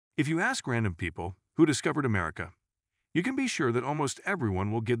If you ask random people who discovered America, you can be sure that almost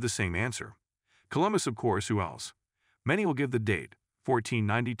everyone will give the same answer. Columbus, of course, who else? Many will give the date,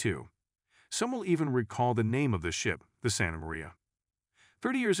 1492. Some will even recall the name of the ship, the Santa Maria.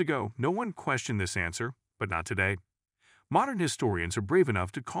 30 years ago, no one questioned this answer, but not today. Modern historians are brave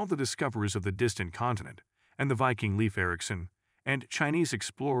enough to call the discoverers of the distant continent, and the Viking Leif Eriksson, and Chinese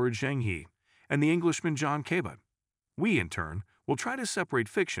explorer Zheng He, and the Englishman John Cabot. We, in turn, will try to separate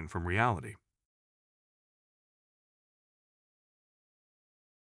fiction from reality.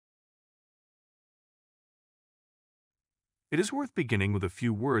 It is worth beginning with a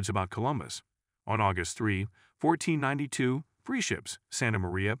few words about Columbus. On August 3, 1492, three ships, Santa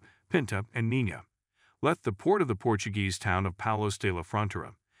Maria, Pinta, and Nina, left the port of the Portuguese town of Palos de la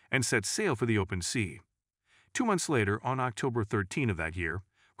Frontera and set sail for the open sea. 2 months later, on October 13 of that year,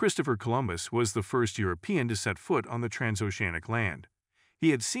 Christopher Columbus was the first European to set foot on the transoceanic land.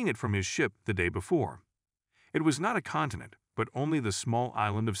 He had seen it from his ship the day before. It was not a continent, but only the small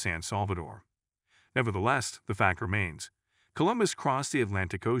island of San Salvador. Nevertheless, the fact remains. Columbus crossed the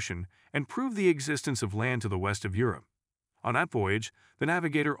Atlantic Ocean and proved the existence of land to the west of Europe. On that voyage, the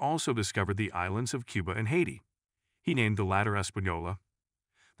navigator also discovered the islands of Cuba and Haiti. He named the latter Hispaniola.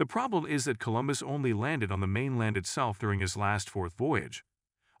 The problem is that Columbus only landed on the mainland itself during his last fourth voyage.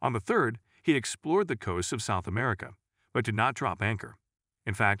 On the third, he explored the coasts of South America, but did not drop anchor.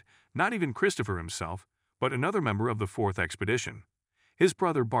 In fact, not even Christopher himself, but another member of the fourth expedition. His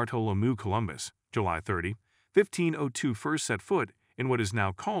brother Bartholomew Columbus, July 30, 1502, first set foot in what is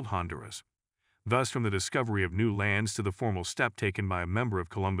now called Honduras. Thus, from the discovery of new lands to the formal step taken by a member of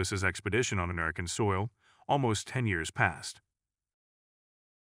Columbus's expedition on American soil, almost 10 years passed.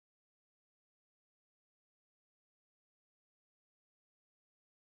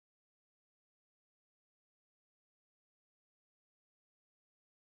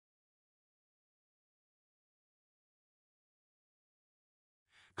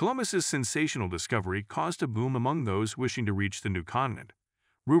 Columbus's sensational discovery caused a boom among those wishing to reach the new continent,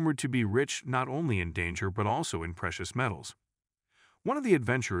 rumored to be rich not only in danger but also in precious metals. One of the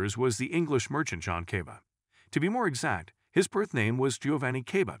adventurers was the English merchant John Cabot. To be more exact, his birth name was Giovanni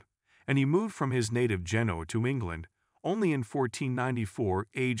Cabot, and he moved from his native Genoa to England only in 1494,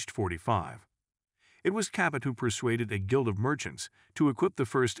 aged 45. It was Cabot who persuaded a guild of merchants to equip the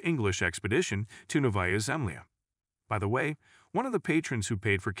first English expedition to Novaya Zemlya. By the way, one of the patrons who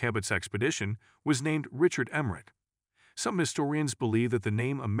paid for Cabot's expedition was named Richard Emmerich. Some historians believe that the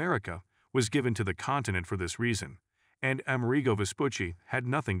name America was given to the continent for this reason, and Amerigo Vespucci had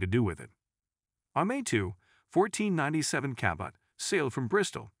nothing to do with it. On May 2, 1497, Cabot sailed from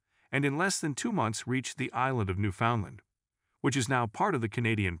Bristol and in less than 2 months reached the island of Newfoundland, which is now part of the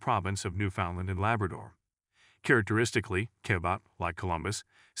Canadian province of Newfoundland and Labrador. Characteristically, Cabot, like Columbus,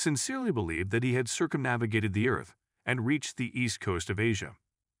 sincerely believed that he had circumnavigated the earth and reached the east coast of Asia.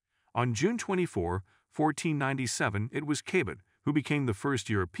 On June 24, 1497, it was Cabot who became the first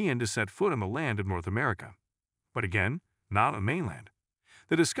European to set foot on the land of North America. But again, not on the mainland.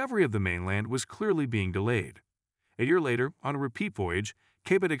 The discovery of the mainland was clearly being delayed. A year later, on a repeat voyage,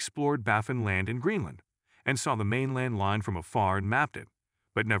 Cabot explored Baffin Land in Greenland and saw the mainland line from afar and mapped it,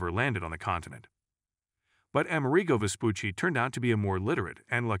 but never landed on the continent. But Amerigo Vespucci turned out to be a more literate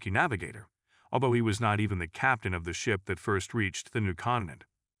and lucky navigator, although he was not even the captain of the ship that first reached the new continent.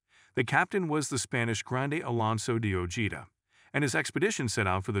 The captain was the Spanish Grande Alonso de Ojeda, and his expedition set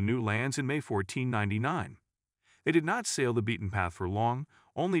out for the new lands in May 1499. They did not sail the beaten path for long,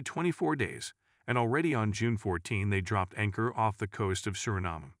 only 24 days, and already on June 14 they dropped anchor off the coast of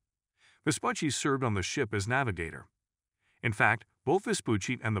Suriname. Vespucci served on the ship as navigator. In fact, both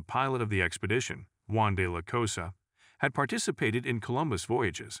Vespucci and the pilot of the expedition, Juan de la Cosa, had participated in Columbus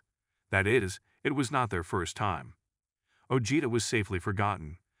voyages. That is, it was not their first time. Ojeda was safely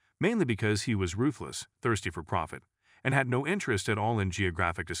forgotten, mainly because he was ruthless, thirsty for profit, and had no interest at all in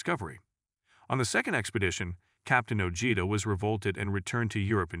geographic discovery. On the second expedition, Captain Ojeda was revolted and returned to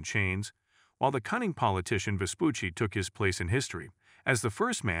Europe in chains, while the cunning politician Vespucci took his place in history as the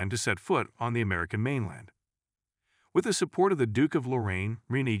first man to set foot on the American mainland. With the support of the Duke of Lorraine,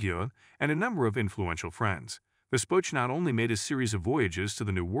 Renigier, and a number of influential friends, Vespucci not only made a series of voyages to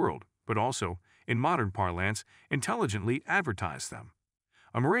the New World, but also, in modern parlance, intelligently advertised them.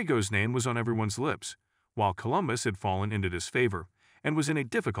 Amerigo's name was on everyone's lips, while Columbus had fallen into disfavor and was in a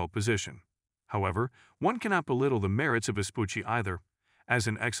difficult position. However, one cannot belittle the merits of Vespucci either. As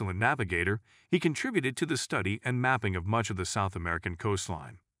an excellent navigator, he contributed to the study and mapping of much of the South American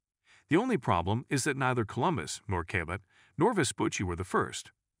coastline. The only problem is that neither Columbus, nor Cabot, nor Vespucci were the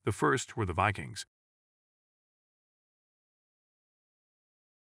first. The first were the Vikings.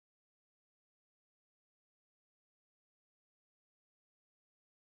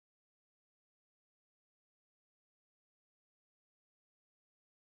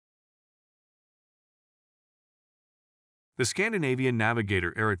 The Scandinavian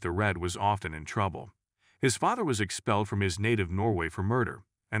navigator Eric the Red was often in trouble. His father was expelled from his native Norway for murder,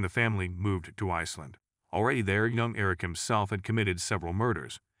 and the family moved to Iceland. Already there, young Eric himself had committed several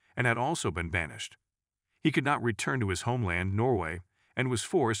murders, and had also been banished. He could not return to his homeland, Norway, and was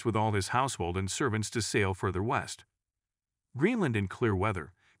forced with all his household and servants to sail further west. Greenland in clear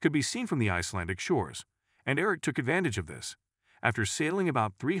weather could be seen from the Icelandic shores, and Eric took advantage of this. After sailing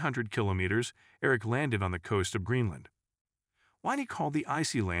about 300 kilometers, Eric landed on the coast of Greenland. Why he called the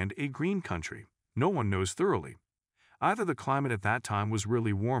icy land a green country, no one knows thoroughly. Either the climate at that time was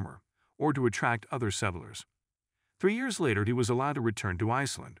really warmer, or to attract other settlers. 3 years later, he was allowed to return to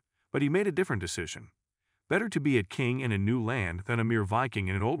Iceland, but he made a different decision. Better to be a king in a new land than a mere Viking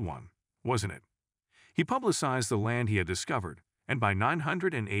in an old one, wasn't it? He publicized the land he had discovered, and by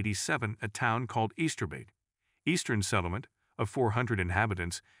 987 a town called Easterbait, Eastern settlement, of 400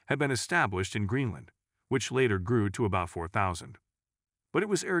 inhabitants had been established in Greenland, which later grew to about 4,000. But it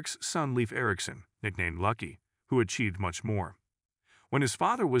was Eric's son Leif Eriksson, nicknamed Lucky, who achieved much more. When his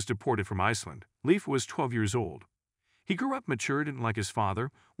father was deported from Iceland, Leif was 12 years old. He grew up matured and, like his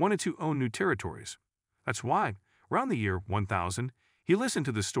father, wanted to own new territories. That's why, around the year 1000, he listened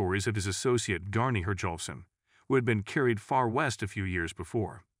to the stories of his associate Garni Herjolfsson, who had been carried far west a few years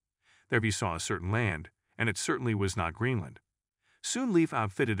before. There he saw a certain land, and it certainly was not Greenland. Soon Leif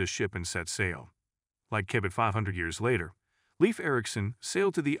outfitted a ship and set sail. Like Cabot 500 years later, Leif Eriksson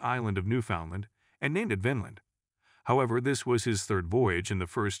sailed to the island of Newfoundland and named it Vinland. However, this was his third voyage. In the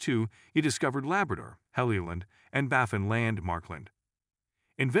first two, he discovered Labrador, Helluland, and Baffin Land, Markland.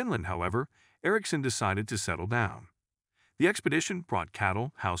 In Vinland, however, Eriksson decided to settle down. The expedition brought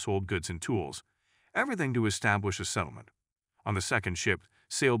cattle, household goods, and tools, everything to establish a settlement. On the second ship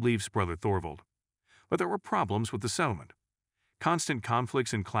sailed Leif's brother Thorvald. But there were problems with the settlement. Constant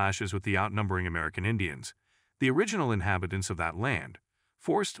conflicts and clashes with the outnumbering American Indians, the original inhabitants of that land,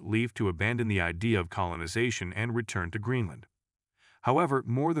 forced Leif to abandon the idea of colonization and return to Greenland. However,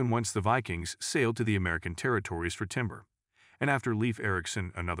 more than once the Vikings sailed to the American territories for timber, and after Leif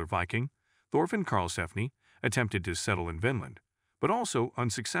Eriksson, another Viking, Thorfinn Karlsefni, attempted to settle in Vinland, but also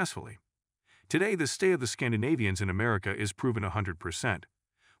unsuccessfully. Today, the stay of the Scandinavians in America is proven 100%.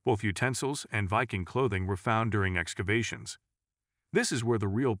 Both utensils and Viking clothing were found during excavations. This is where the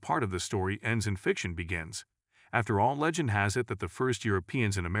real part of the story ends and fiction begins. After all, legend has it that the first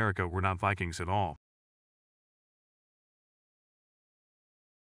Europeans in America were not Vikings at all.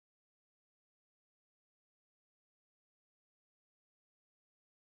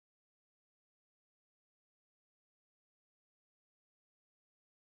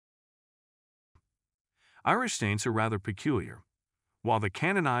 Irish saints are rather peculiar. While the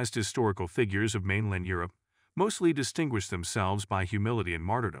canonized historical figures of mainland Europe mostly distinguished themselves by humility and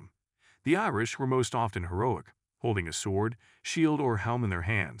martyrdom, the Irish were most often heroic, holding a sword, shield, or helm in their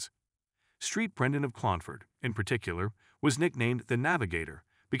hands. Street Brendan of Clonfert, in particular, was nicknamed the Navigator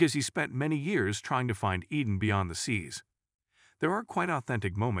because he spent many years trying to find Eden beyond the seas. There are quite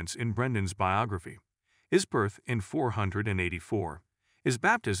authentic moments in Brendan's biography. His birth in 484, his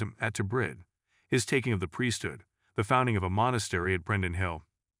baptism at Tabrid, his taking of the priesthood, the founding of a monastery at Brendan Hill.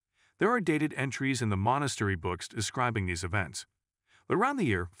 There are dated entries in the monastery books describing these events. But around the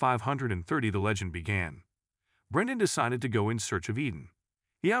year 530 the legend began. Brendan decided to go in search of Eden.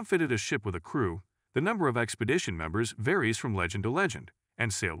 He outfitted a ship with a crew. The number of expedition members varies from legend to legend,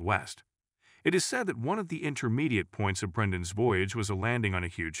 and sailed west. It is said that one of the intermediate points of Brendan's voyage was a landing on a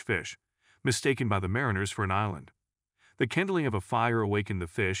huge fish, mistaken by the mariners for an island. The kindling of a fire awakened the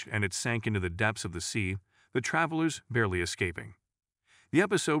fish, and it sank into the depths of the sea, the travelers barely escaping. The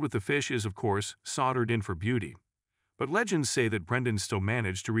episode with the fish is, of course, soldered in for beauty. But legends say that Brendan still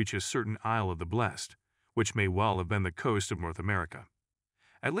managed to reach a certain Isle of the Blessed, which may well have been the coast of North America.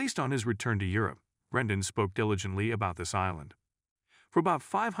 At least on his return to Europe, Brendan spoke diligently about this island. For about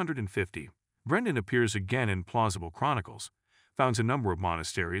 550, Brendan appears again in plausible chronicles, founds a number of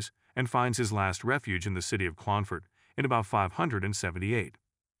monasteries, and finds his last refuge in the city of Clonfert in about 578.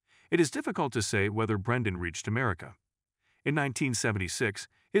 It is difficult to say whether Brendan reached America. In 1976,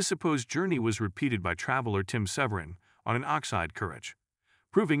 his supposed journey was repeated by traveler Tim Severin on an oxide courage,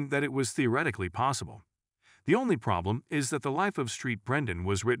 proving that it was theoretically possible. The only problem is that the life of Street Brendan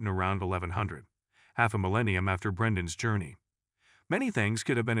was written around 1100, half a millennium after Brendan's journey. Many things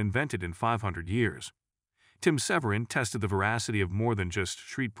could have been invented in 500 years. Tim Severin tested the veracity of more than just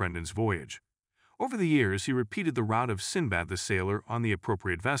Street Brendan's voyage. Over the years, he repeated the route of Sinbad the sailor on the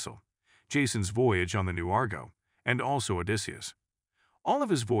appropriate vessel, Jason's voyage on the New Argo, and also Odysseus. All of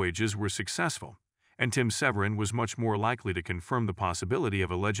his voyages were successful, and Tim Severin was much more likely to confirm the possibility of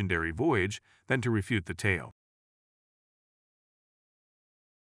a legendary voyage than to refute the tale.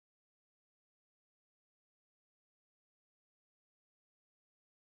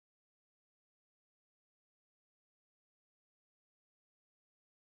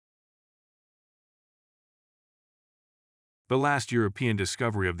 The last European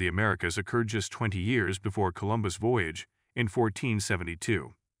discovery of the Americas occurred just 20 years before Columbus' voyage in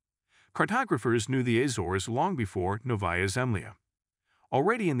 1472. Cartographers knew the Azores long before Novaya Zemlya.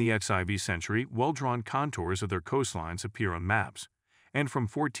 Already in the XIV century, well-drawn contours of their coastlines appear on maps, and from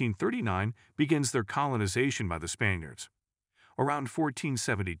 1439 begins their colonization by the Spaniards. Around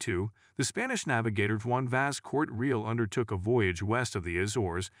 1472, the Spanish navigator Juan Vaz Corte-Real undertook a voyage west of the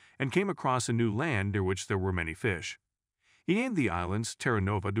Azores and came across a new land near which there were many fish. He named the islands Terra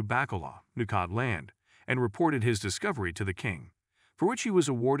Nova do Bacalhau, New Cod Land, and reported his discovery to the king, for which he was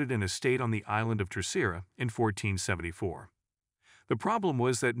awarded an estate on the island of Terceira in 1474. The problem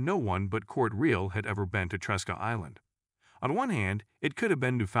was that no one but Corte-Real had ever been to Tresca Island. On one hand, it could have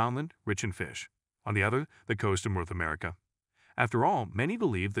been Newfoundland, rich in fish. On the other, the coast of North America. After all, many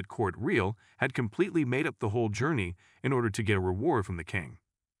believed that Corte-Real had completely made up the whole journey in order to get a reward from the king.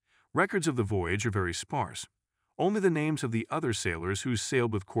 Records of the voyage are very sparse. Only the names of the other sailors who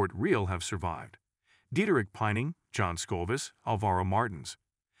sailed with Corte-Real have survived: Diederik Pining, John Scolvis, Alvaro Martins.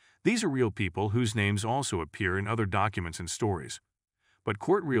 These are real people whose names also appear in other documents and stories. But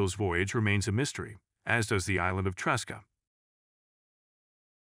Corte-Real's voyage remains a mystery, as does the island of Tresca.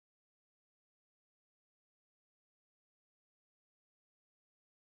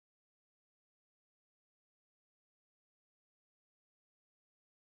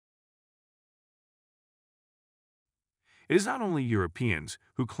 It is not only Europeans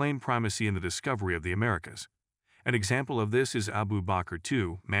who claim primacy in the discovery of the Americas. An example of this is Abu Bakr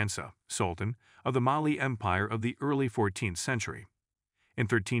II Mansa, Sultan of the Mali Empire of the early 14th century. In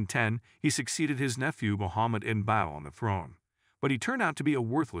 1310, he succeeded his nephew Muhammad ibn Ba'al on the throne, but he turned out to be a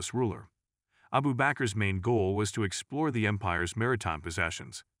worthless ruler. Abu Bakr's main goal was to explore the empire's maritime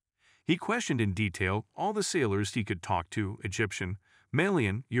possessions. He questioned in detail all the sailors he could talk to, Egyptian,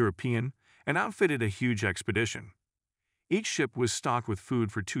 Malian, European, and outfitted a huge expedition. Each ship was stocked with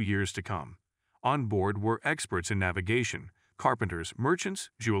food for 2 years to come. On board were experts in navigation, carpenters, merchants,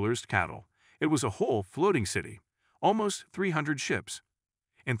 jewelers, cattle. It was a whole floating city, almost 300 ships.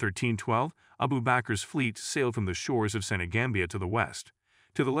 In 1312, Abu Bakr's fleet sailed from the shores of Senegambia to the west,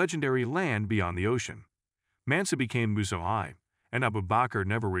 to the legendary land beyond the ocean. Mansa became Muzahai, and Abu Bakr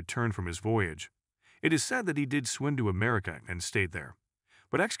never returned from his voyage. It is said that he did swim to America and stayed there,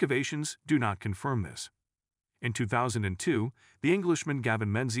 but excavations do not confirm this. In 2002, the Englishman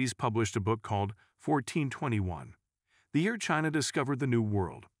Gavin Menzies published a book called 1421, the year China discovered the New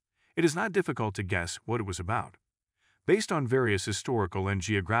World. It is not difficult to guess what it was about. Based on various historical and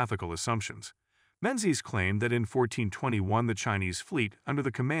geographical assumptions, Menzies claimed that in 1421 the Chinese fleet, under the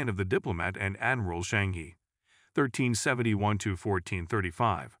command of the diplomat and admiral Zheng He,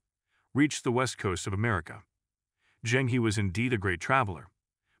 1371–1435, reached the west coast of America. Zheng He was indeed a great traveler.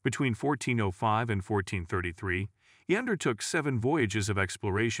 Between 1405 and 1433, he undertook 7 voyages of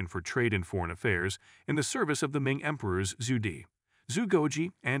exploration for trade and foreign affairs in the service of the Ming emperors Zhu Di, Zhu Guoji,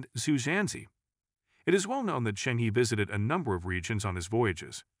 and Zhu Zhanzi. It is well known that Zheng He visited a number of regions on his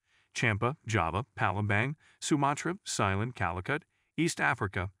voyages: Champa, Java, Palembang, Sumatra, Ceylon, Calicut, East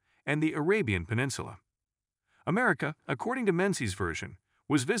Africa, and the Arabian Peninsula. America, according to Menzies' version,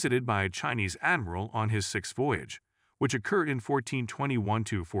 was visited by a Chinese admiral on his 6th voyage, which occurred in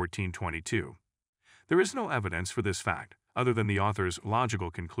 1421–1422. There is no evidence for this fact, other than the author's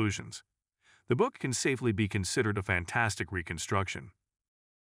logical conclusions. The book can safely be considered a fantastic reconstruction.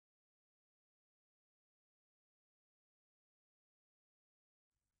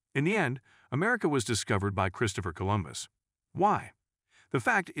 In the end, America was discovered by Christopher Columbus. Why? The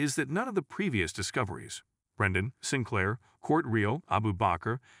fact is that none of the previous discoveries, Brendan, Sinclair, Corte-Real, Abu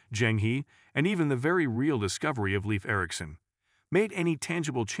Bakr, Zheng He, and even the very real discovery of Leif Eriksson, made any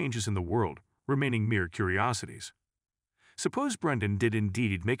tangible changes in the world, remaining mere curiosities. Suppose Brendan did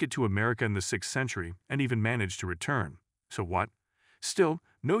indeed make it to America in the 6th century and even managed to return. So what? Still,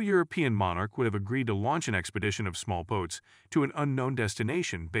 no European monarch would have agreed to launch an expedition of small boats to an unknown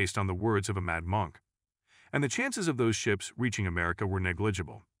destination based on the words of a mad monk. And the chances of those ships reaching America were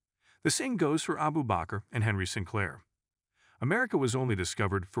negligible. The same goes for Abu Bakr and Henry Sinclair. America was only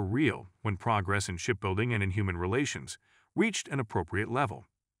discovered for real when progress in shipbuilding and in human relations reached an appropriate level.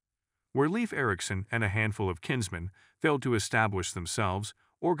 Where Leif Eriksson and a handful of kinsmen failed to establish themselves,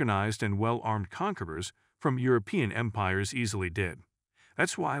 organized and well-armed conquerors from European empires easily did.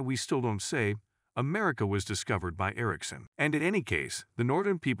 That's why we still don't say America was discovered by Eriksson. And in any case, the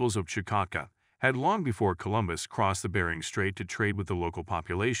northern peoples of Chukotka had long before Columbus crossed the Bering Strait to trade with the local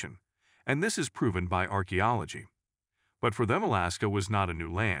population, and this is proven by archaeology. But for them Alaska was not a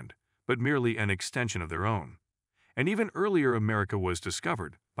new land, but merely an extension of their own. And even earlier America was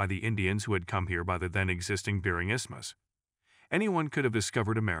discovered by the Indians who had come here by the then existing Bering Isthmus. anyone could have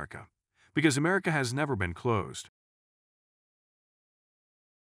discovered America, because America has never been closed.